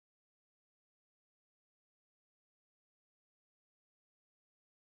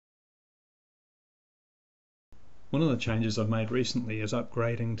One of the changes I've made recently is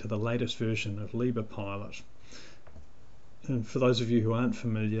upgrading to the latest version of LibrePilot. And for those of you who aren't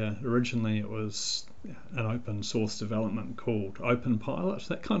familiar, originally it was an open source development called OpenPilot.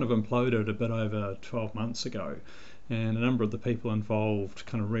 That kind of imploded a bit over 12 months ago, and a number of the people involved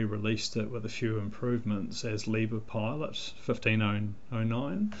kind of re-released it with a few improvements as LibrePilot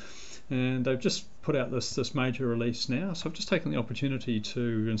 1509, and they've just put out this major release now. So I've just taken the opportunity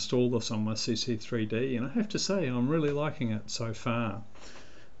to install this on my CC3D, and I have to say I'm really liking it so far.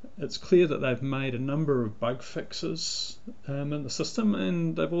 It's clear that they've made a number of bug fixes in the system,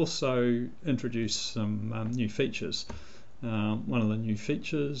 and they've also introduced some new features. One of the new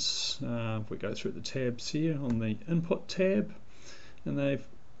features, if we go through the tabs here on the input tab, and they've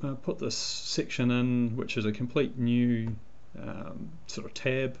put this section in which is a complete new sort of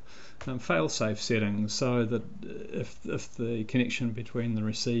tab, fail-safe settings, so that if the connection between the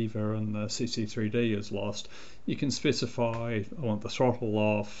receiver and the CC3D is lost, you can specify I want the throttle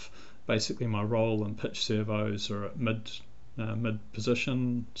off, basically my roll and pitch servos are at mid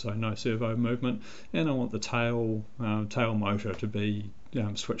position, so no servo movement, and I want the tail motor to be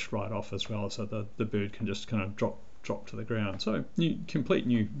switched right off as well, so the bird can just kind of drop to the ground. So complete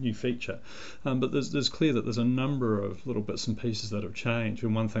new feature, but there's clear that there's a number of little bits and pieces that have changed,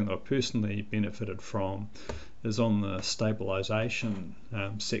 and one thing that I've personally benefited from is on the stabilization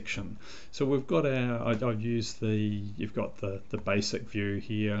section. So we've got I've used you've got the basic view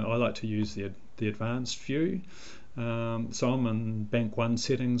here. I like to use the advanced view. So I'm in bank 1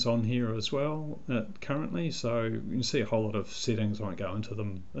 settings on here as well currently, so you can see a whole lot of settings. I won't go into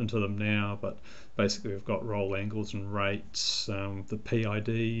them now, but basically we've got roll angles and rates, the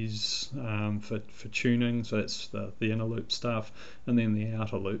PIDs for tuning, so that's the inner loop stuff, and then the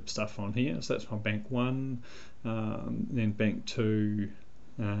outer loop stuff on here. So that's my bank 1, then bank 2,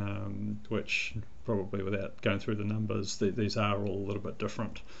 which probably without going through the numbers, these are all a little bit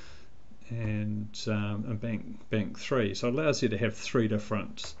different, and bank 3. So it allows you to have 3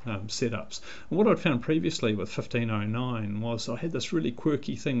 different setups. And what I'd found previously with 1509 was I had this really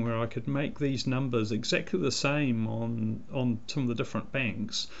quirky thing where I could make these numbers exactly the same on some of the different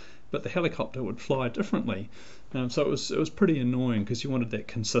banks, but the helicopter would fly differently. So it was pretty annoying because you wanted that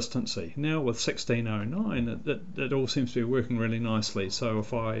consistency. Now with 1609, it all seems to be working really nicely. So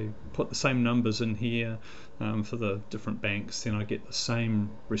if I put the same numbers in here for the different banks, then I get the same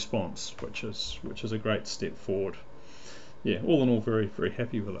response, which is a great step forward. Yeah, all in all, very, very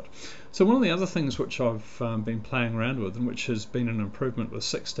happy with it. So one of the other things which I've been playing around with, and which has been an improvement with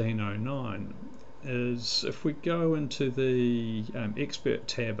 1609, is if we go into the expert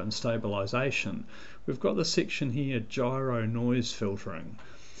tab and stabilization, we've got the section here, gyro noise filtering,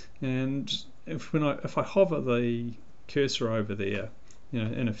 and if I hover the cursor over there,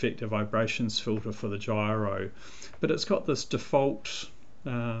 in effect a vibrations filter for the gyro, but it's got this default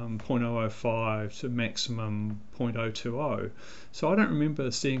 0.005 to maximum 0.020, so I don't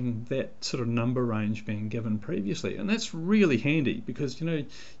remember seeing that sort of number range being given previously, and that's really handy because you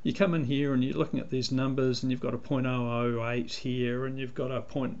come in here and you're looking at these numbers and you've got a 0.008 here and you've got a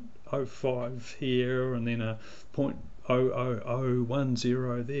 0.05 here and then a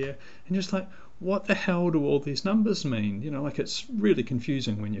 0.00010 there, and you're just like, what the hell do all these numbers mean? Like, it's really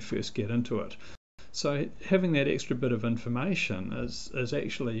confusing when you first get into it. So having that extra bit of information is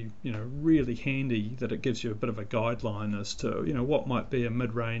actually really handy, that it gives you a bit of a guideline as to what might be a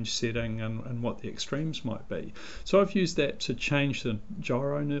mid-range setting and what the extremes might be. So I've used that to change the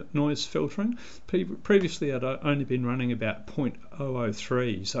gyro noise filtering. Previously I'd only been running about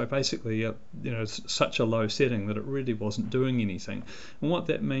 0.003, so basically such a low setting that it really wasn't doing anything. And what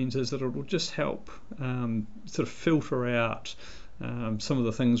that means is that it will just help sort of filter out some of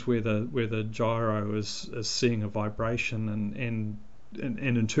the things where the gyro is seeing a vibration and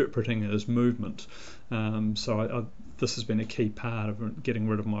interpreting it as movement. So this has been a key part of getting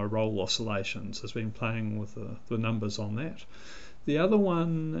rid of my roll oscillations, has been playing with the numbers on that. The other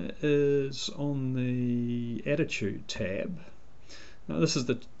one is on the attitude tab. Now this is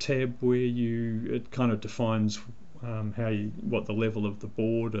the tab where it kind of defines what the level of the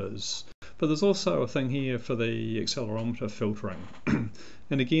board is. But there's also a thing here for the accelerometer filtering,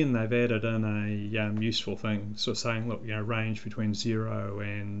 and again they've added in a useful thing, so saying, look, range between 0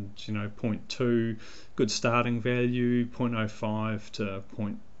 and 0.2, good starting value, 0.05 to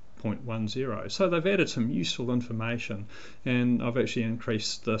 0.10. So they've added some useful information, and I've actually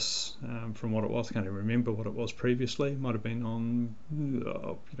increased this from what it was. I can't even remember what it was previously. It might have been on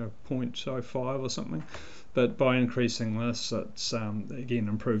 0.05 or something. But by increasing this, it's again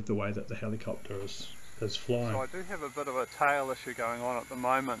improved the way that the helicopter is flying. So I do have a bit of a tail issue going on at the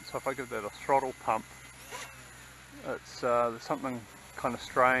moment, so if I give that a throttle pump, It's there's something kind of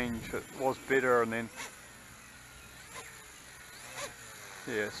strange. It was better and then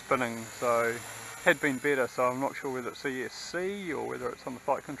yeah, spinning, so had been better, so I'm not sure whether it's ESC or whether it's on the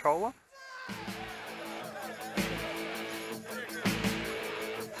flight controller.